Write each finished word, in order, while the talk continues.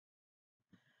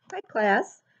Hi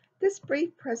class, this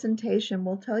brief presentation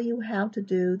will tell you how to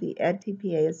do the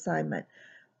edTPA assignment,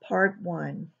 part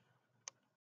 1.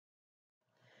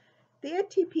 The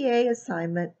edTPA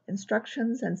assignment,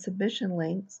 instructions and submission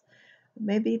links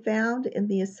may be found in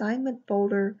the assignment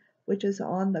folder which is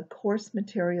on the course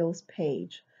materials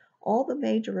page. All the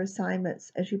major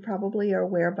assignments, as you probably are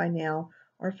aware by now,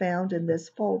 are found in this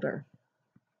folder.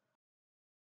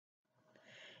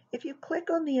 If you click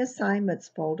on the assignments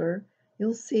folder,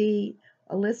 you'll see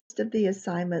a list of the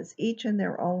assignments, each in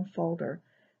their own folder.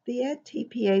 The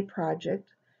edTPA project,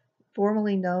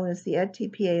 formerly known as the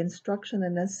edTPA Instruction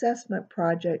and Assessment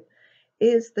Project,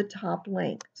 is the top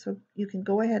link. So you can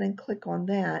go ahead and click on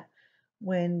that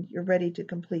when you're ready to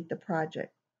complete the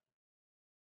project.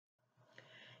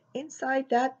 Inside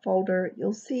that folder,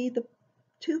 you'll see the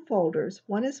two folders.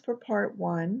 One is for part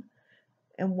 1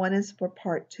 and one is for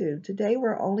part 2. Today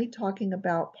we're only talking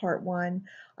about part 1.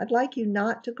 I'd like you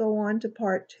not to go on to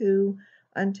part 2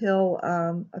 until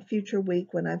a future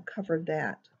week when I've covered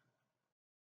that.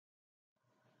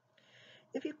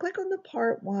 If you click on the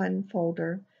part 1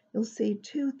 folder, you'll see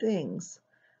two things.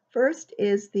 First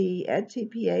is the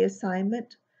edTPA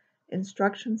assignment,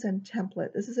 instructions and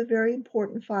template. This is a very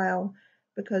important file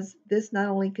because this not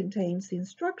only contains the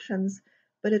instructions,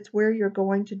 but it's where you're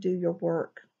going to do your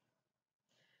work.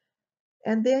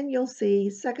 And then you'll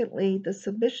see, secondly, the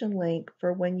submission link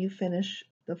for when you finish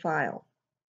the file.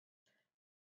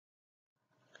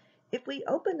 If we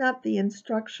open up the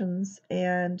instructions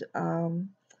and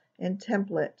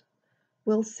template,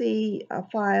 we'll see a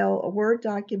file, a Word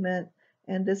document,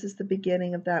 and this is the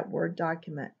beginning of that Word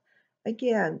document.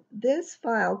 Again, this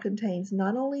file contains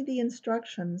not only the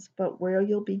instructions, but where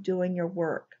you'll be doing your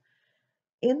work.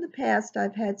 In the past,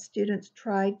 I've had students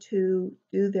try to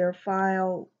do their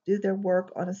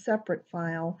work on a separate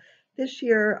file. This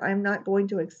year, I'm not going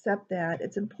to accept that.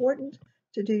 It's important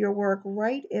to do your work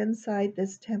right inside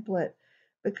this template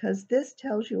because this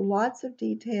tells you lots of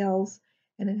details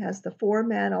and it has the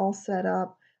format all set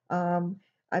up.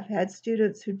 I've had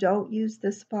students who don't use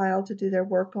this file to do their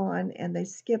work on and they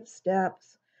skip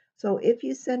steps. So if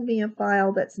you send me a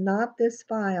file that's not this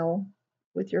file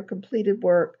with your completed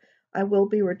work, I will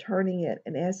be returning it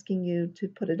and asking you to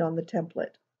put it on the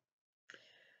template.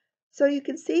 So you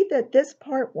can see that this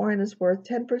part 1 is worth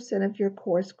 10% of your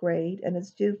course grade and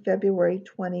it's due February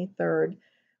 23rd.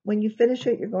 When you finish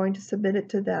it, you're going to submit it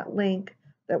to that link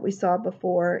that we saw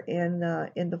before in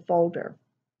the folder.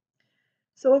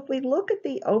 So if we look at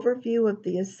the overview of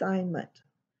the assignment,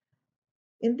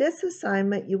 in this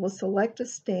assignment you will select a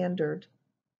standard.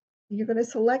 You're going to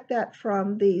select that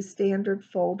from the standard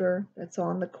folder that's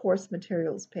on the course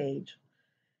materials page.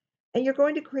 And you're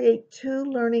going to create 2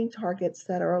 learning targets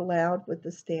that are allowed with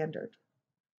the standard.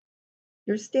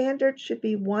 Your standard should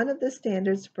be one of the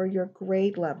standards for your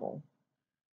grade level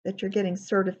that you're getting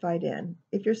certified in.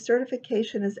 If your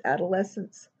certification is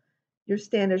adolescence, your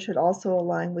standard should also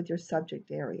align with your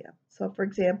subject area. So for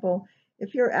example,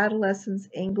 if you're adolescence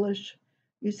English,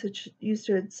 you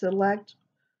should select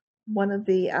one of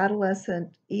the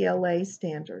adolescent ELA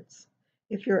standards.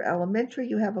 If you're elementary,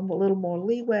 you have a little more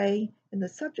leeway in the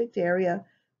subject area,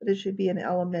 but it should be an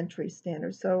elementary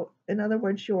standard. So in other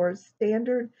words, your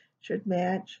standard should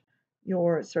match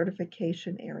your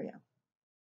certification area.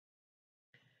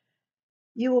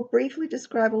 You will briefly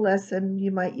describe a lesson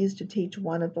you might use to teach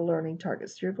one of the learning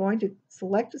targets. You're going to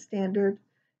select a standard,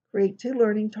 create 2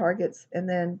 learning targets, and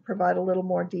then provide a little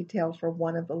more detail for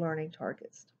one of the learning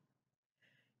targets.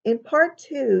 In part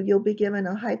 2, you'll be given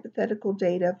a hypothetical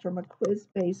data from a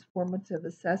quiz-based formative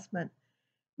assessment.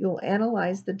 You'll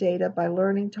analyze the data by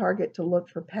learning target to look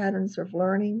for patterns of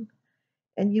learning,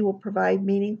 and you will provide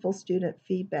meaningful student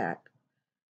feedback.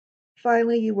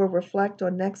 Finally, you will reflect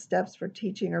on next steps for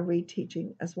teaching or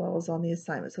reteaching as well as on the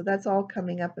assignment. So that's all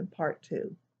coming up in part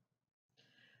 2.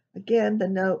 Again, the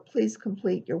note, please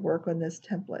complete your work on this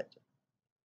template.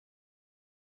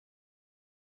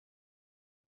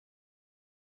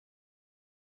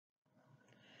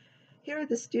 Here are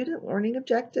the student learning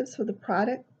objectives for the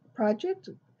project.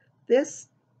 This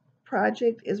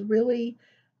project is really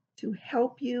to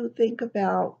help you think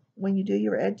about when you do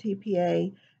your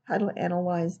edTPA how to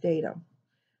analyze data.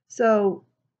 So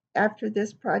after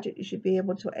this project, you should be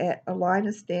able to align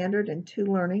a standard and 2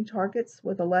 learning targets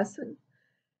with a lesson.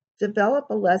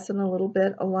 Develop a lesson a little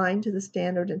bit, align to the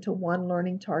standard into 1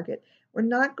 learning target. We're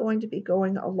not going to be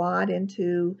going a lot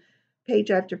into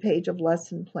page after page of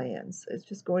lesson plans. It's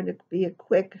just going to be a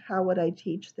quick, how would I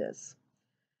teach this?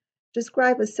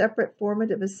 Describe a separate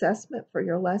formative assessment for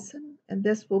your lesson, and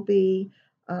this will be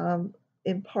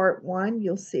in part one,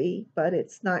 you'll see, but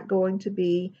it's not going to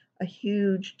be a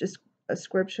huge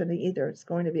description either. It's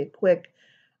going to be a quick,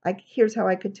 here's how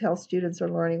I could tell students are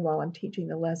learning while I'm teaching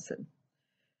the lesson.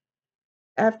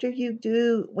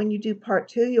 When you do part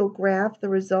two, you'll graph the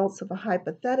results of a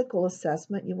hypothetical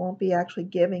assessment. You won't be actually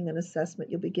giving an assessment.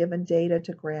 You'll be given data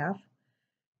to graph.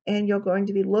 And you're going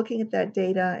to be looking at that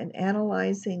data and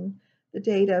analyzing the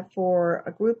data for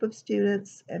a group of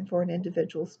students and for an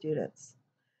individual students.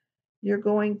 You're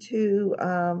going to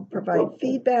provide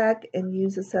feedback and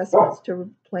use assessments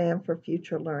to plan for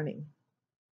future learning.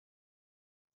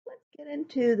 Let's get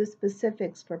into the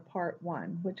specifics for part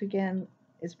one, which again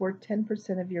is worth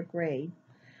 10% of your grade.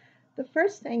 The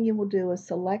first thing you will do is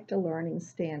select a learning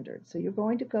standard. So you're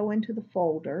going to go into the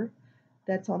folder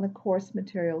that's on the course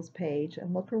materials page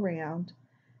and look around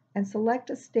and select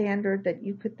a standard that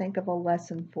you could think of a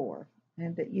lesson for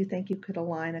and that you think you could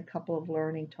align a couple of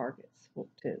learning targets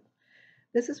to.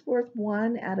 This is worth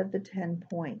 1 out of the 10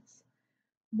 points.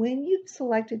 When you've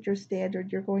selected your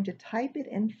standard, you're going to type it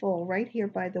in full right here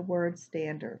by the word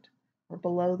standard or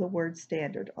below the word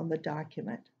standard on the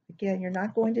document. Again, you're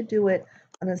not going to do it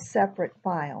on a separate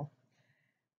file.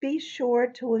 Be sure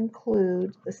to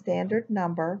include the standard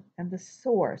number and the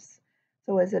source.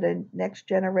 So is it a next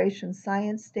generation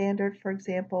science standard, for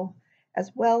example,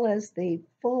 as well as the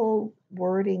full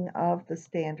wording of the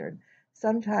standard.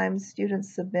 Sometimes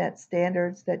students submit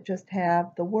standards that just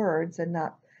have the words and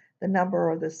not the number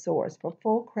or the source. For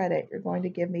full credit, you're going to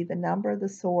give me the number, the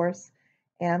source,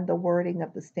 and the wording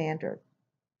of the standard.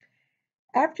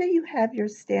 After you have your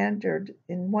standard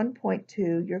in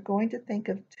 1.2, you're going to think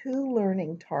of 2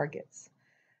 learning targets.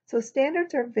 So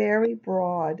standards are very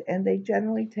broad and they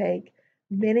generally take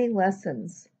many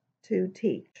lessons to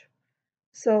teach.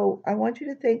 So I want you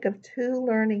to think of 2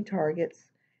 learning targets,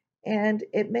 and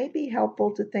it may be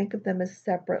helpful to think of them as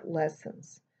separate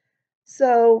lessons.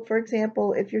 So for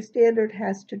example, if your standard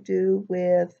has to do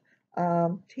with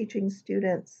teaching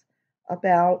students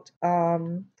about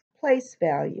place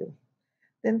value,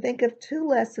 then think of 2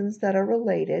 lessons that are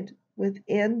related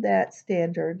within that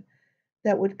standard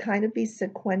that would kind of be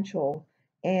sequential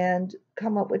and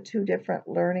come up with 2 different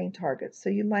learning targets. So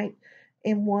you might,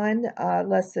 in one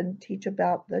lesson, teach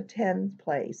about the tenth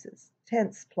place.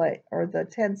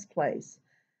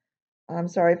 I'm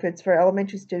sorry, if it's for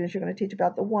elementary students, you're going to teach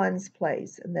about the ones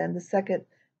place, and then the second,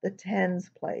 the tens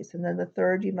place, and then the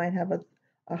third, you might have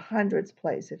a hundreds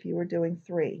place if you were doing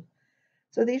 3.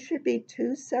 So these should be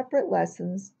 2 separate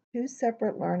lessons, 2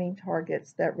 separate learning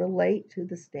targets that relate to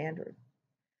the standard.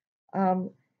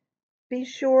 Be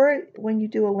sure when you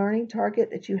do a learning target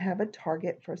that you have a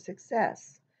target for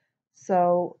success.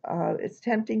 So it's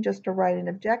tempting just to write an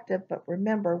objective, but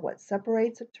remember what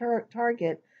separates a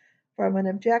target from an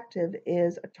objective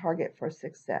is a target for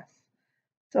success.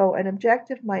 So an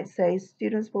objective might say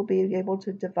students will be able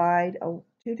to divide a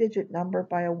 2-digit number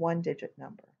by a 1-digit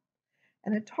number.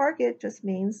 And a target just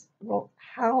means, well,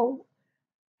 how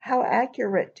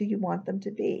accurate do you want them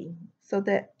to be? So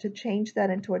that to change that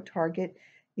into a target,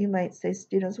 you might say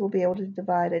students will be able to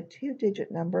divide a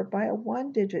 2-digit number by a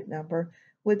 1-digit number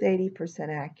with 80%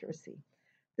 accuracy.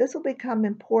 This will become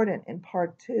important in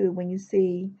part 2 when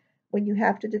you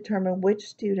have to determine which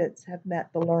students have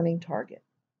met the learning target.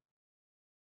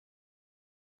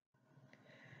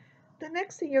 The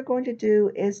next thing you're going to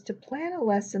do is to plan a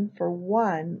lesson for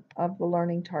one of the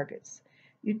learning targets.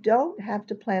 You don't have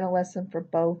to plan a lesson for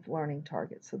both learning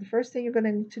targets. So the first thing you're going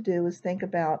to need to do is think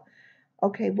about,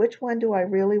 okay, which one do I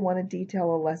really want to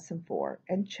detail a lesson for?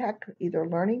 And check either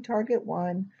learning target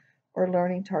 1 or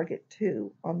learning target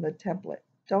 2 on the template.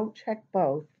 Don't check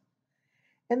both.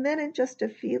 And then in just a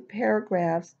few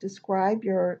paragraphs, describe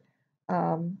your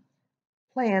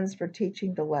plans for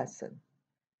teaching the lesson,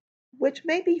 which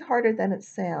may be harder than it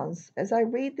sounds. As I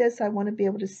read this, I want to be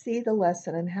able to see the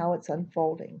lesson and how it's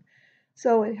unfolding.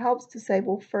 So it helps to say,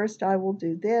 well, first I will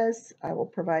do this, I will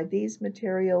provide these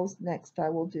materials, next I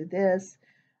will do this,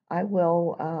 I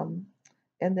will,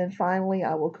 and then finally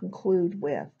I will conclude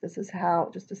with. This is how,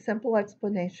 just a simple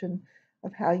explanation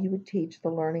of how you would teach the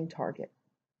learning target.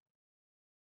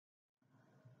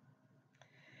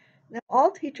 Now,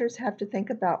 all teachers have to think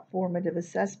about formative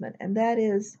assessment, and that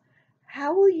is,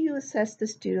 how will you assess the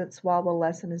students while the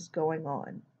lesson is going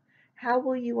on? How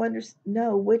will you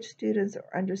know which students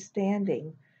are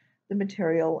understanding the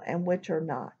material and which are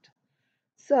not?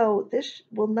 So this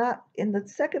will not, in the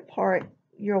second part,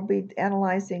 you'll be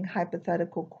analyzing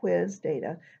hypothetical quiz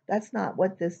data. That's not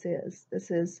what this is.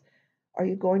 This is, are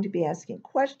you going to be asking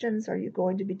questions? Are you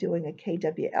going to be doing a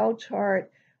KWL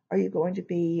chart? Are you going to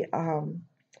be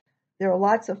There are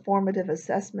lots of formative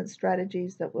assessment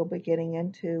strategies that we'll be getting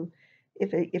into.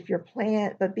 If your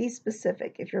plan, but be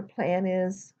specific. If your plan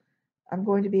is, I'm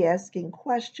going to be asking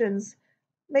questions,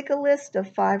 make a list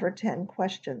of 5 or 10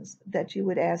 questions that you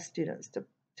would ask students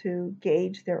to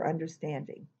gauge their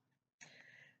understanding.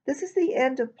 This is the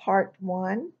end of part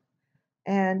 1.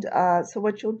 And so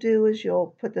what you'll do is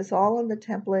you'll put this all on the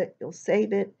template, you'll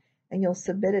save it, and you'll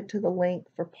submit it to the link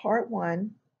for part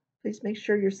 1. Please make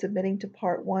sure you're submitting to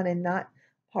part 1 and not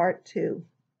part 2.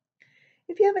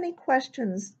 If you have any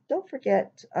questions, don't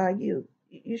forget you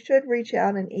should reach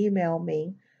out and email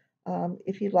me.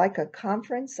 If you'd like a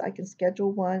conference, I can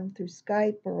schedule one through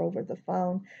Skype or over the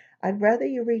phone. I'd rather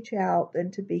you reach out than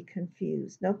to be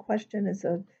confused. No question is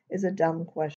a dumb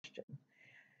question.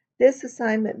 This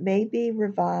assignment may be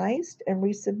revised and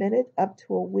resubmitted up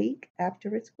to a week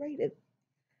after it's graded.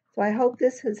 So I hope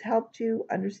this has helped you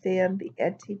understand the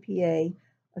edTPA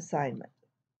assignment,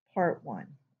 part 1.